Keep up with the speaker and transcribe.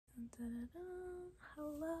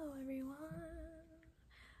Hello everyone.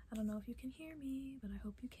 I don't know if you can hear me, but I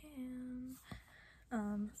hope you can.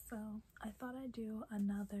 So I thought I'd do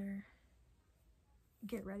another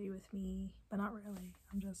get ready with me, but not really.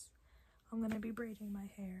 I'm gonna be braiding my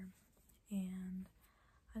hair, and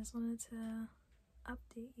I just wanted to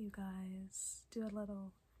update you guys, do a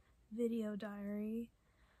little video diary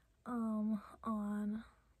on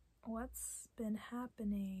what's been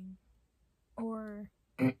happening or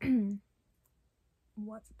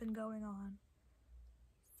what's been going on.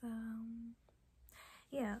 So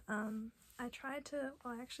yeah, I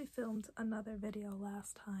actually filmed another video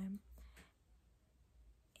last time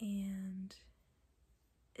and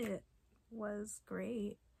it was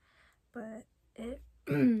great, but it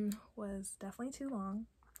was definitely too long,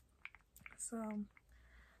 so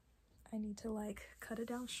I need to like cut it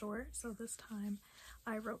down short. So this time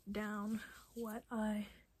I wrote down what I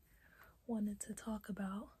wanted to talk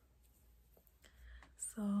about,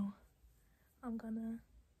 so I'm gonna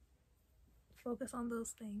focus on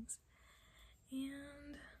those things.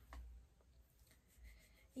 And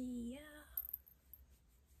yeah,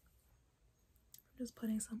 I'm just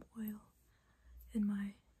putting some oil in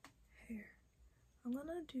my hair. I'm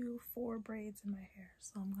gonna do 4 braids in my hair,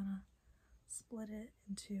 so I'm gonna split it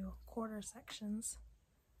into quarter sections.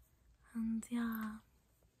 And yeah,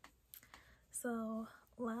 so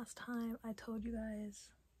last time I told you guys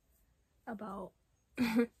about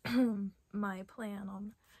my plan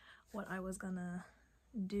on what I was gonna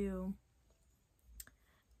do,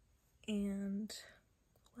 and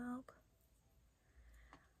well,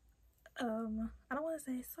 I don't want to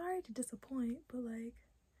say sorry to disappoint, but like,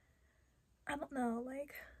 I don't know,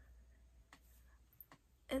 like,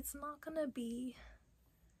 it's not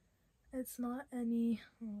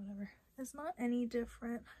any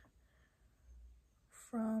different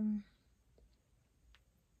from,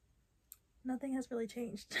 nothing has really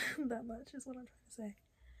changed that much is what I'm trying to say.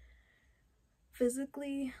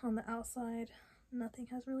 Physically, on the outside, nothing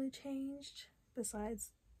has really changed,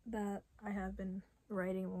 besides that I have been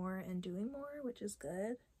writing more and doing more, which is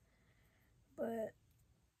good. But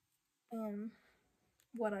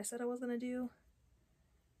what I said I was gonna do,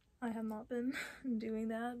 I have not been doing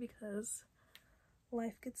that because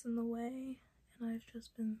life gets in the way, and I've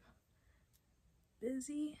just been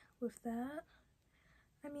busy with that.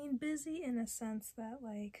 I mean, busy in a sense that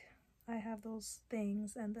like I have those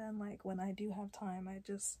things, and then like when I do have time, I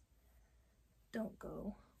just don't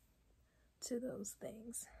go to those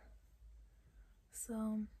things.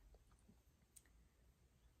 So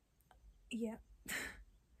yeah.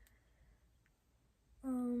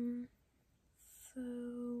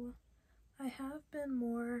 So I have been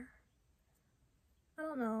more, I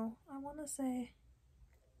don't know, I want to say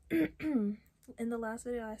in the last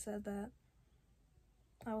video I said that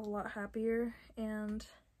I was a lot happier, and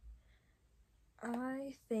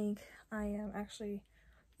I think I am actually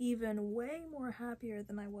even way more happier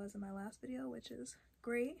than I was in my last video, which is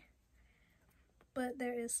great. But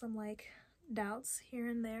there is some like doubts here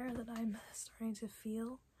and there that I'm starting to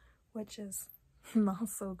feel, which is not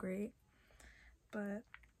so great. But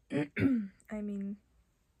I mean,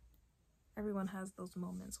 everyone has those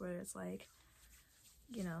moments where it's like,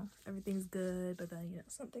 you know, everything's good, but then, you know,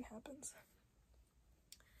 something happens.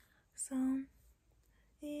 So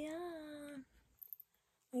yeah,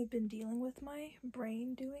 I've been dealing with my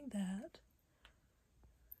brain doing that,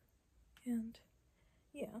 and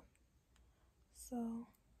yeah, so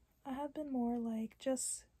I have been more like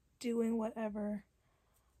just doing whatever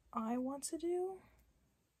I want to do,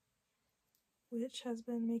 which has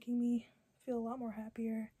been making me feel a lot more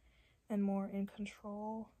happier and more in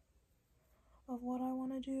control of what I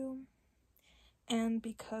want to do. And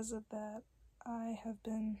because of that, I have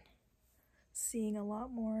been seeing a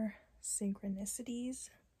lot more synchronicities,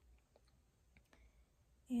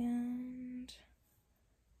 and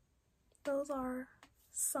those are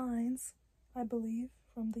signs, I believe,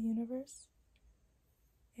 from the universe,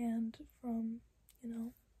 and from, you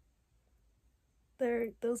know,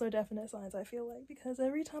 those are definite signs, I feel like, because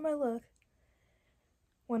every time I look,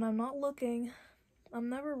 when I'm not looking, I'm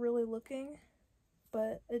never really looking,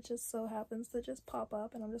 but it just so happens to just pop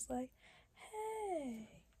up, and I'm just like, hey.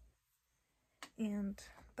 And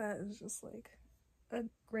that is just like a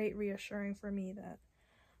great reassuring for me that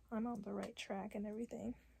I'm on the right track and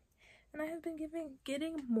everything. And I have been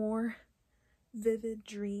getting more vivid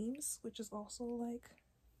dreams, which is also like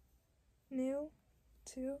new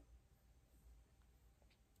too.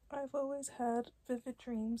 I've always had vivid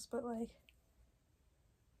dreams, but like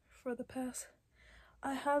for the past,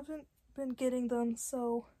 I haven't been getting them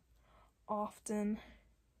so often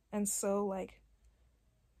and so like,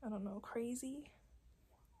 I don't know, crazy.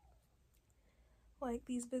 Like,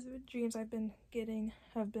 these vivid dreams I've been getting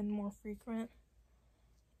have been more frequent,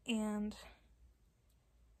 and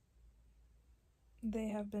they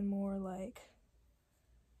have been more like,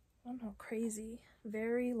 I don't know, crazy.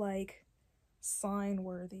 Very like sign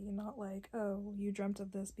worthy, not like, oh, you dreamt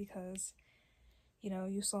of this because, you know,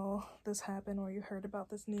 you saw this happen or you heard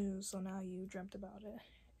about this news, so now you dreamt about it.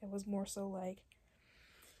 It was more so like,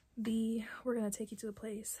 we're gonna take you to a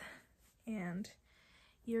place and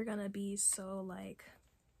you're gonna be so like,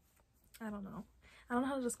 I don't know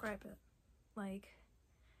how to describe it. Like,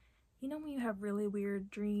 you know when you have really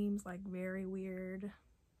weird dreams, like very weird?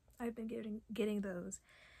 I've been getting those,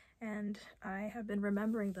 and I have been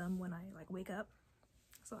remembering them when I like wake up.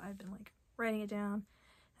 So I've been like writing it down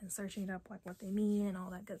and searching it up, like what they mean and all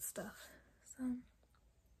that good stuff. So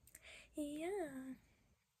yeah.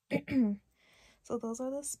 So those are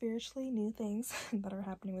the spiritually new things that are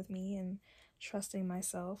happening with me and trusting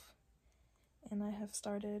myself. And I have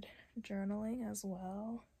started journaling as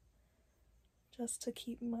well, just to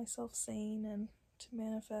keep myself sane and to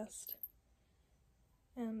manifest.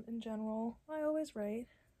 And in general, I always write,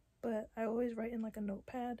 but I always write in like a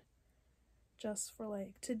notepad just for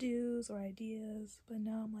like to-dos or ideas. But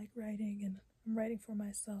now I'm like writing, and I'm writing for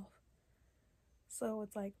myself. So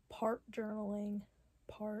it's like part journaling,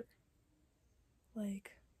 part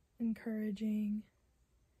like encouraging,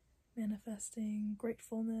 manifesting,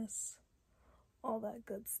 gratefulness, all that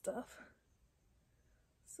good stuff.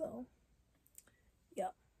 So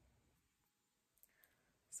yeah.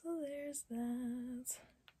 So there's that.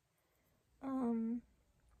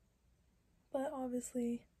 But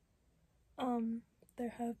obviously, there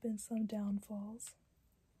have been some downfalls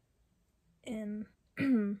in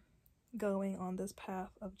going on this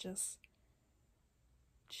path of just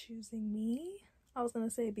choosing me. I was gonna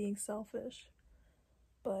say being selfish,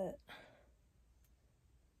 but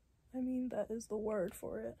I mean, that is the word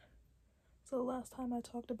for it. So last time I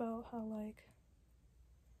talked about how I'm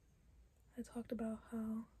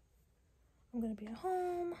gonna be at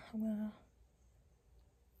home, I'm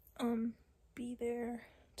gonna be there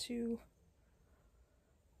to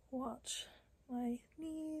watch my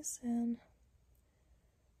niece and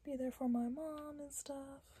be there for my mom and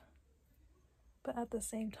stuff. But at the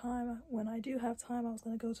same time, when I do have time, I was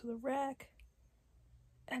gonna go to the rec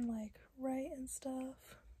and like write and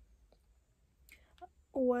stuff.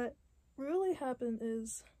 What really happened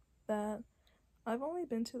is that I've only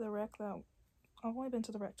been to the rec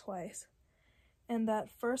twice. And that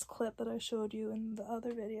first clip that I showed you in the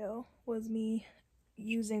other video was me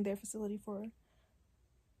using their facility for,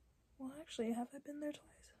 well, actually, have I been there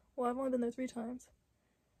twice? Well, I've only been there 3 times.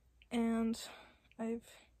 And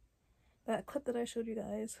that clip that I showed you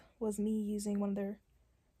guys was me using one of their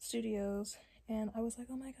studios, and I was like,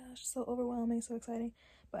 oh my gosh, so overwhelming, so exciting.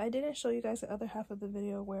 But I didn't show you guys the other half of the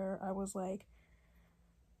video where I was like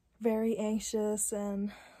very anxious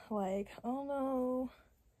and like, oh no,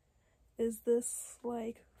 is this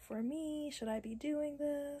like for me? Should I be doing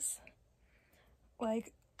this?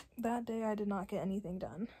 Like, that day I did not get anything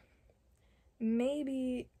done.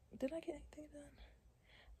 Maybe, did I get anything done?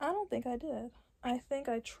 I don't think I did. I think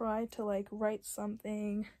I tried to like write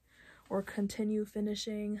something or continue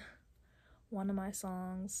finishing one of my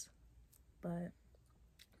songs, but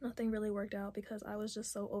nothing really worked out because I was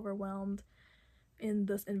just so overwhelmed in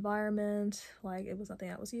this environment. Like, it was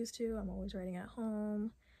nothing I was used to. I'm always writing at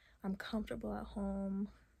home. I'm comfortable at home.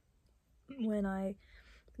 When I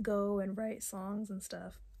go and write songs and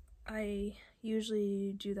stuff, I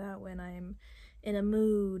usually do that when I'm in a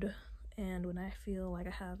mood and when I feel like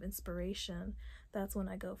I have inspiration. That's when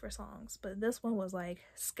I go for songs. But this one was like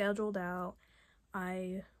scheduled out.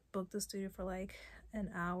 I booked the studio for like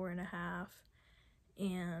an hour and a half,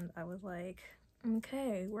 and I was like,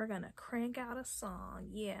 okay, we're gonna crank out a song,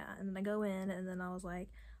 yeah. And then I go in, and then I was like,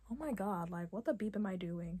 oh my god, like, what the beep am I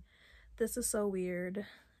doing? This is so weird.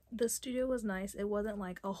 The studio was nice. It wasn't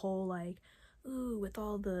like a whole like, ooh, with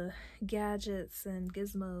all the gadgets and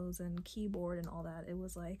gizmos and keyboard and all that. It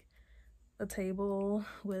was like a table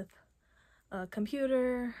with a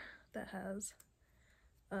computer that has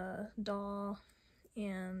a DAW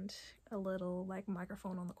and a little like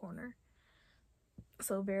microphone on the corner.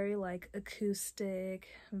 So very like acoustic,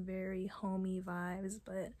 very homey vibes,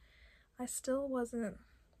 but I still wasn't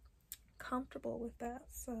comfortable with that.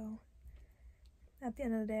 So at the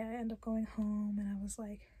end of the day, I ended up going home, and I was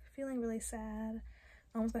like feeling really sad.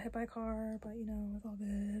 I almost got hit by a car, but you know, it was all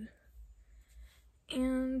good.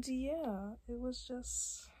 And yeah, it was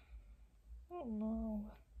just, I don't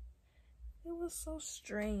know, it was so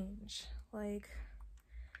strange. Like,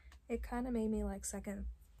 it kind of made me like second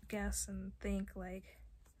guess and think, like,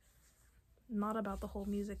 not about the whole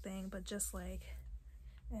music thing, but just like,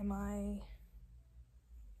 am I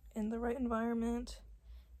in the right environment?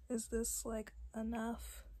 Is this like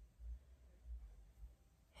enough?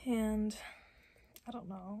 And I don't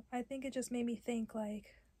know. I think it just made me think, like,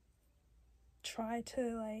 try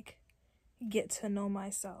to like get to know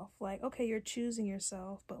myself. Like, okay, you're choosing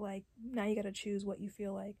yourself, but like now you gotta choose what you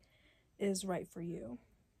feel like is right for you.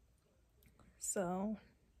 So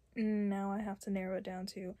now I have to narrow it down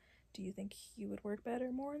to, do you think you would work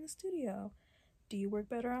better more in the studio? Do you work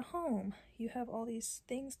better at home? You have all these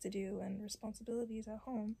things to do and responsibilities at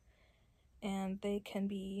home, and they can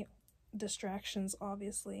be distractions,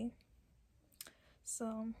 obviously.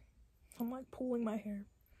 So I'm like pulling my hair.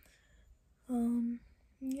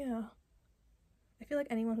 Yeah. I feel like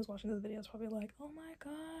anyone who's watching this video is probably like, oh my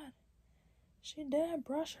god, she didn't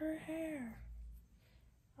brush her hair.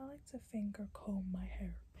 I like to finger comb my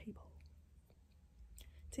hair, people.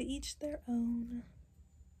 To each their own.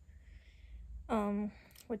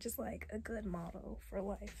 Which is like a good motto for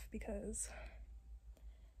life, because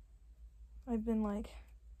I've been like,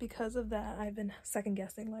 because of that, I've been second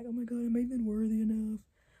guessing, like, oh my god, am I even worthy enough?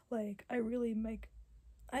 Like, I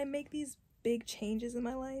make these big changes in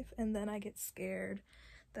my life, and then I get scared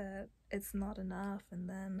that it's not enough, and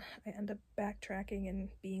then I end up backtracking and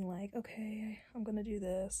being like, okay, I'm gonna do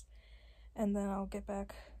this, and then I'll get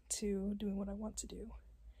back to doing what I want to do.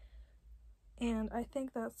 And I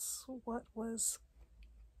think that's what was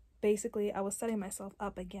basically, I was setting myself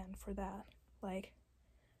up again for that. Like,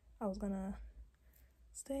 I was gonna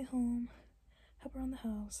stay home, help around the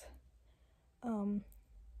house,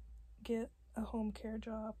 get a home care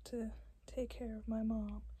job to take care of my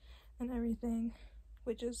mom and everything,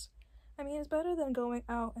 which is, I mean, it's better than going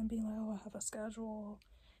out and being like, oh, I have a schedule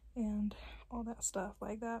and all that stuff.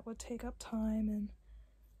 Like, that would take up time and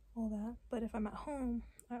all that. But if I'm at home,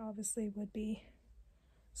 I obviously would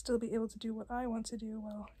still be able to do what I want to do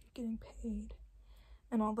while getting paid.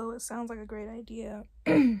 And although it sounds like a great idea,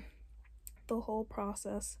 the whole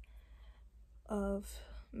process of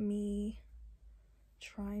me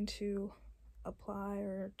trying to apply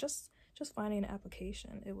or just finding an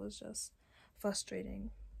application, it was just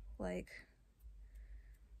frustrating. Like,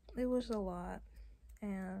 it was a lot,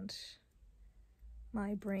 and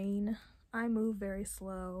my brain, I move very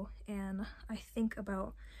slow, and I think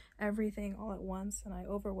about everything all at once, and I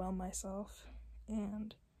overwhelm myself,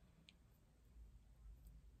 and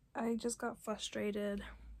I just got frustrated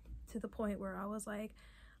to the point where I was like,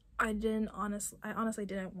 I honestly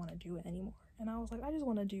didn't want to do it anymore. And I was like, I just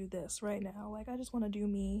want to do this right now. Like, I just want to do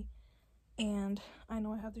me, and I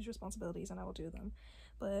know I have these responsibilities and I will do them.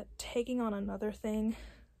 But taking on another thing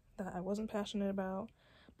that I wasn't passionate about,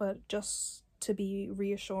 but just to be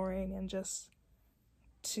reassuring and just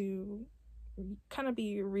to kind of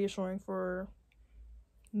be reassuring for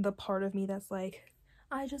the part of me that's like,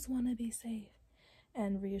 I just want to be safe,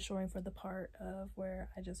 and reassuring for the part of where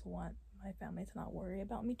I just want my family to not worry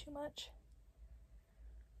about me too much.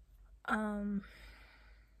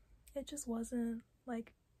 It just wasn't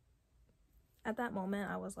like, at that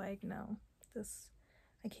moment I was like, no,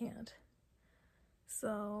 I can't.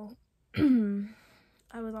 So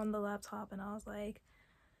I was on the laptop and I was like,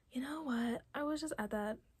 you know what, I was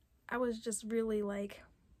just really like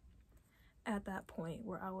at that point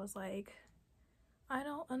where I was like, I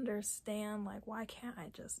don't understand, like, why can't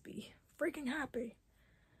I just be freaking happy?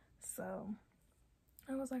 So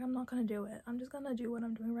I was like, I'm not gonna do it. I'm just gonna do what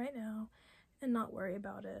I'm doing right now and not worry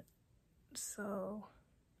about it. So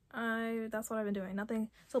that's what I've been doing.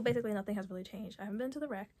 So basically nothing has really changed. I haven't been to the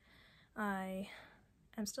rec. I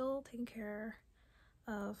am still taking care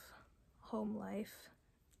of home life,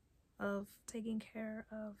 of taking care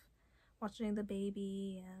of watching the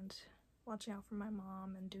baby and watching out for my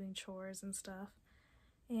mom and doing chores and stuff.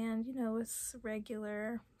 And, you know, it's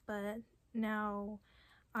regular, but now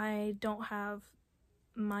I don't have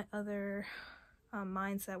my other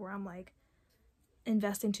mindset where I'm like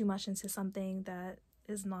investing too much into something that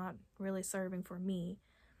is not really serving for me.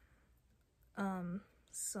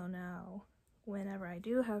 So now whenever I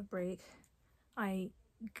do have break, I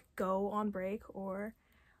go on break, or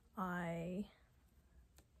I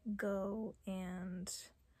go and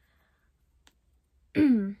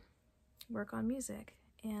work on music.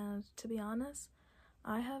 And to be honest,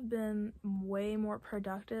 I have been way more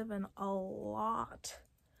productive and a lot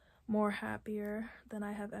more happier than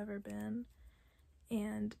I have ever been.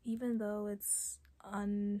 And even though it's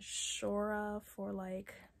unsure of, or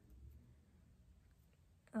like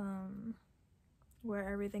where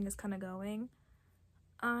everything is kind of going,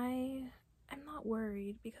 I am not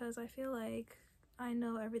worried, because I feel like I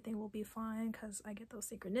know everything will be fine because I get those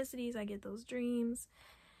synchronicities, I get those dreams,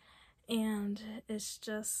 and it's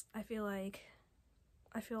just, I feel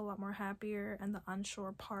a lot more happier, and the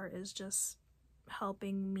unsure part is just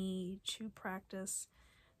helping me to practice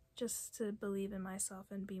just to believe in myself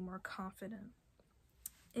and be more confident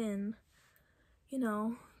in, you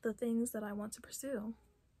know, the things that I want to pursue.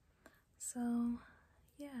 So,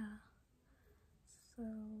 yeah. So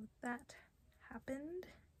that happened,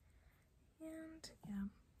 and yeah.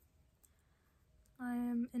 I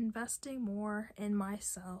am investing more in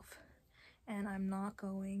myself, and I'm not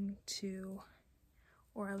going to,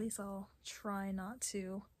 or at least I'll try not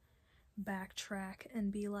to, backtrack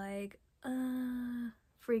and be like,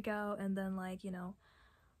 freak out, and then, like, you know,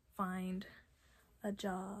 find a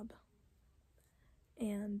job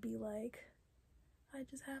and be like, I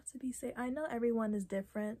just have to be safe. I know everyone is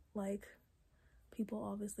different, like, people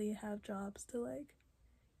obviously have jobs to, like,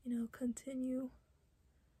 you know, continue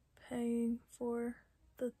paying for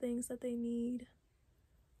the things that they need,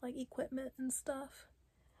 like equipment and stuff,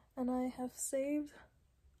 and I have saved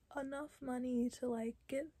enough money to, like,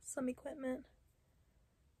 get some equipment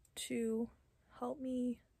to help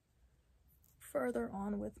me further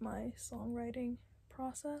on with my songwriting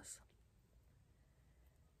process.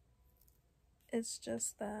 It's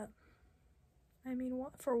just that, I mean,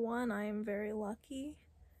 for one, I am very lucky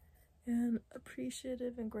and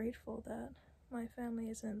appreciative and grateful that my family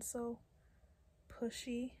isn't so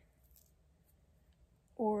pushy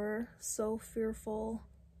or so fearful.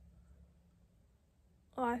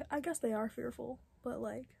 I guess they are fearful, but,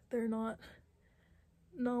 like, they're not,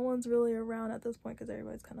 no one's really around at this point because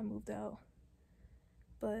everybody's kind of moved out.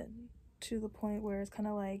 But to the point where it's kind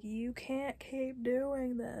of like, you can't keep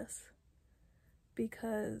doing this,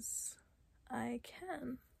 because I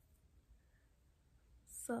can.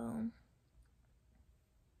 So,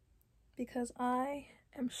 because I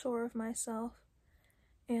am sure of myself,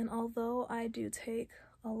 and although I do take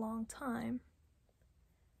a long time,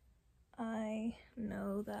 I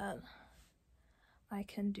know that I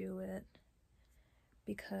can do it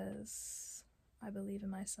because I believe in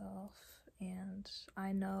myself, and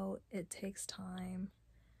I know it takes time.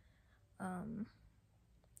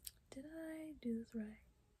 Did I do this right?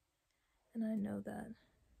 And I know that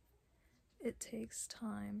it takes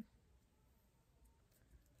time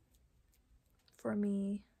for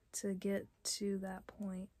me to get to that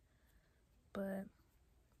point, but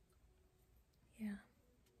yeah.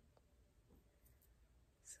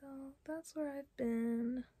 So that's where I've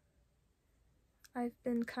been. I've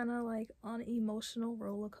been kind of like on an emotional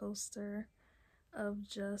roller coaster of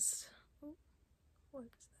just, what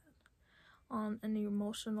is that? On an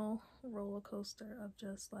emotional roller coaster of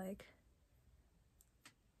just like,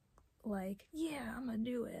 yeah, I'm gonna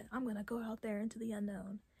do it. I'm gonna go out there into the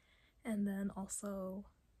unknown. And then also,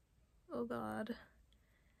 oh God,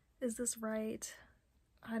 is this right?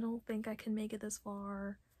 I don't think I can make it this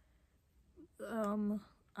far. I'm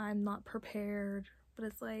not prepared. But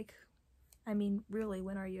it's like, I mean, really,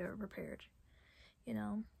 when are you ever prepared? You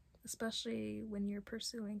know, especially when you're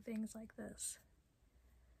pursuing things like this.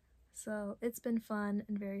 So it's been fun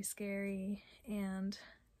and very scary, and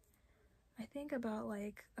I think about,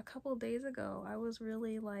 like, a couple days ago, I was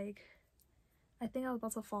really like, I think I was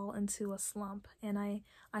about to fall into a slump, and I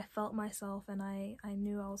felt myself, and I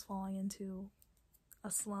knew I was falling into a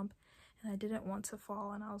slump, and I didn't want to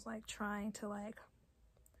fall, and I was like trying to, like,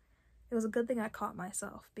 it was a good thing I caught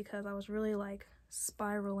myself, because I was really like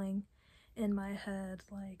spiraling in my head,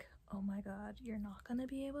 like, oh my God, you're not gonna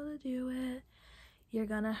be able to do it. You're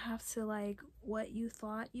gonna have to, like, what you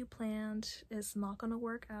thought you planned is not gonna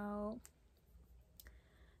work out.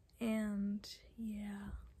 And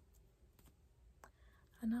yeah.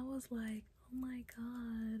 And I was like, oh my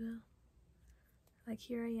God. Like,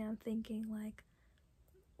 here I am thinking, like,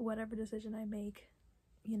 whatever decision I make,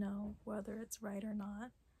 you know, whether it's right or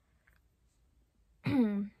not,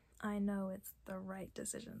 I know it's the right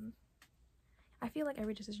decision. I feel like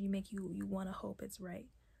every decision you make, you want to hope it's right.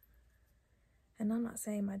 And I'm not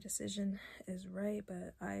saying my decision is right,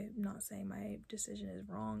 but I'm not saying my decision is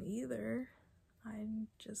wrong either. I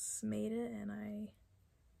just made it, and I'm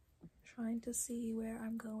trying to see where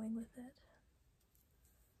I'm going with it.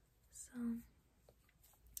 So,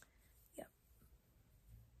 yeah.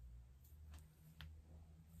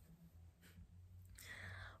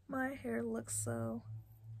 My hair looks so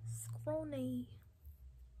scrawny.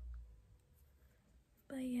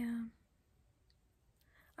 But yeah.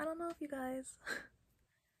 I don't know if you guys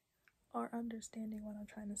are understanding what I'm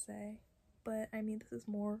trying to say, but I mean, this is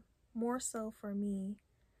more so for me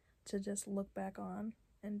to just look back on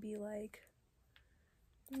and be like,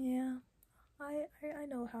 yeah, I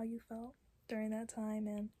know how you felt during that time,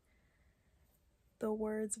 and the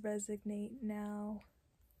words resonate now,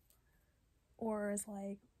 or it's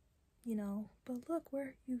like, you know, but look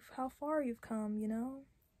how far you've come, you know?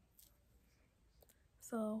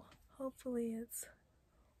 So hopefully it's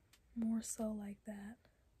more so like that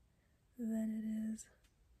than it is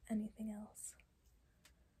anything else.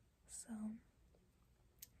 So,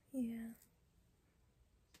 yeah.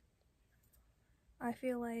 I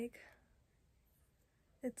feel like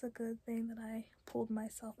it's a good thing that I pulled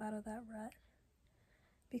myself out of that rut,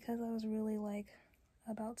 because I was really like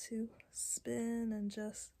about to spin and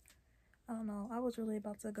just, I don't know, I was really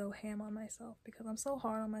about to go ham on myself because I'm so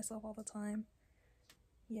hard on myself all the time.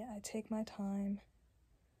 Yeah, I take my time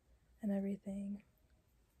and everything.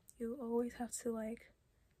 You always have to like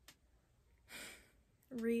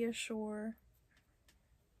reassure,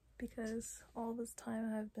 because all this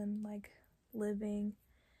time I've been like living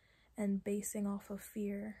and basing off of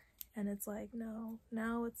fear, and it's like, no,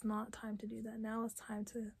 now it's not time to do that. Now it's time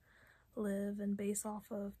to live and base off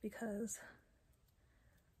of, because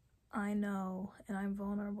I know, and I'm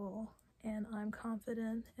vulnerable, and I'm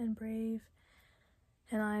confident and brave,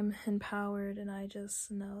 and I'm empowered, and I just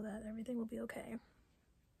know that everything will be okay.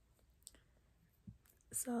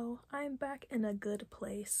 So I'm back in a good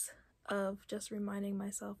place of just reminding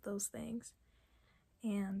myself those things.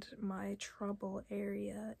 And my trouble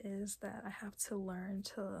area is that I have to learn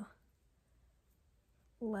to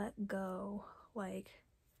let go, like,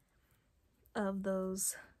 of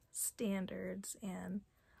those standards and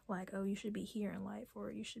like, oh, you should be here in life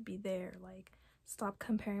or you should be there. Like, stop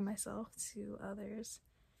comparing myself to others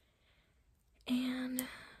and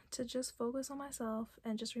to just focus on myself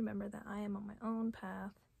and just remember that I am on my own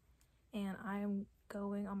path and I am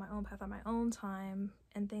going on my own path at my own time,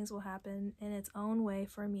 and things will happen in its own way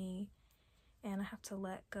for me, and I have to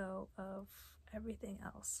let go of everything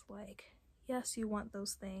else. Like, yes, you want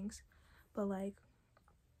those things, but like,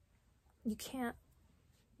 you can't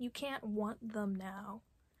want them now.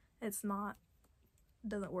 It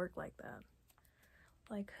doesn't work like that.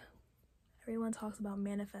 Like, everyone talks about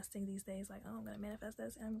manifesting these days, like, oh, I'm gonna manifest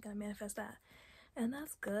this and I'm gonna manifest that, and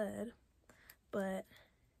that's good, but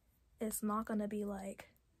it's not gonna be like,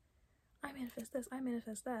 I manifest this, I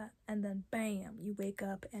manifest that, and then bam, you wake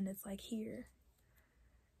up and it's like here.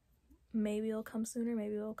 Maybe it'll come sooner,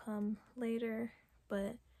 maybe it'll come later,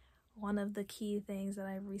 but one of the key things that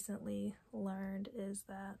I've recently learned is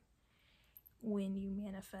that when you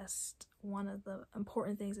manifest, one of the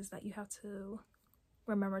important things is that you have to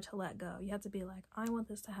remember to let go. You have to be like, I want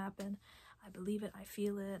this to happen, I believe it, I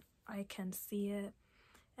feel it, I can see it,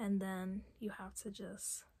 and then you have to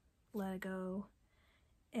just let it go.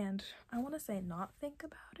 And I want to say not think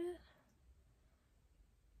about it.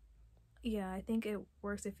 Yeah, I think it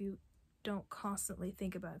works if you don't constantly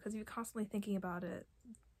think about it, because if you're constantly thinking about it,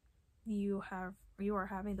 you are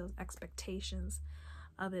having those expectations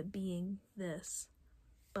of it being this.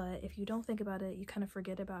 But if you don't think about it, you kind of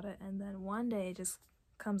forget about it, and then one day it just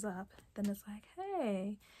comes up, then it's like,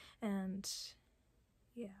 hey, and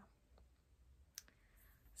yeah.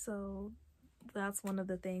 So that's one of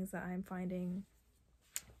the things that I'm finding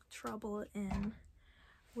trouble in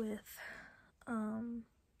with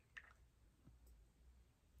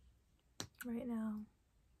right now.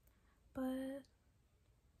 But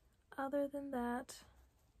other than that,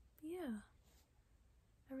 yeah,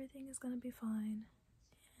 everything is gonna be fine,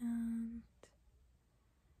 and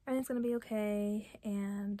everything's gonna be okay,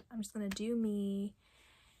 and I'm just gonna do me,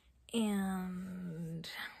 and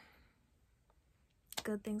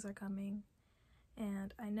good things are coming,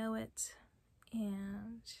 and I know it,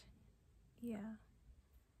 and yeah,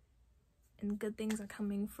 and good things are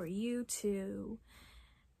coming for you too,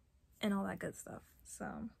 and all that good stuff.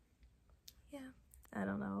 So yeah, I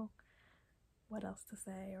don't know what else to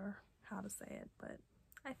say or how to say it, but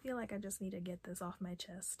I feel like I just need to get this off my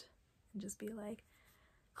chest and just be like,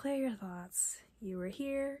 clear your thoughts. You were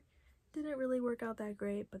here, didn't really work out that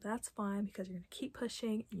great, but that's fine, because you're gonna keep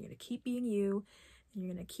pushing and you're gonna keep being you, and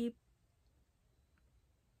you're gonna keep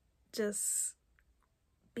just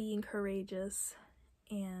being courageous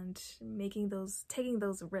and taking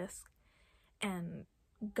those risks and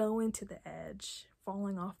going to the edge,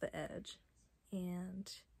 falling off the edge, and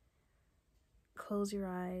close your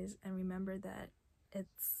eyes and remember that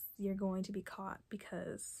you're going to be caught,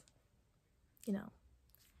 because you know,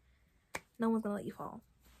 no one's gonna let you fall.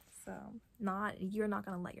 So you're not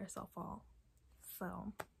gonna let yourself fall.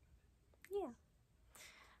 So yeah,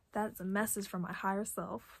 that's a message from my higher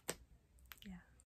self.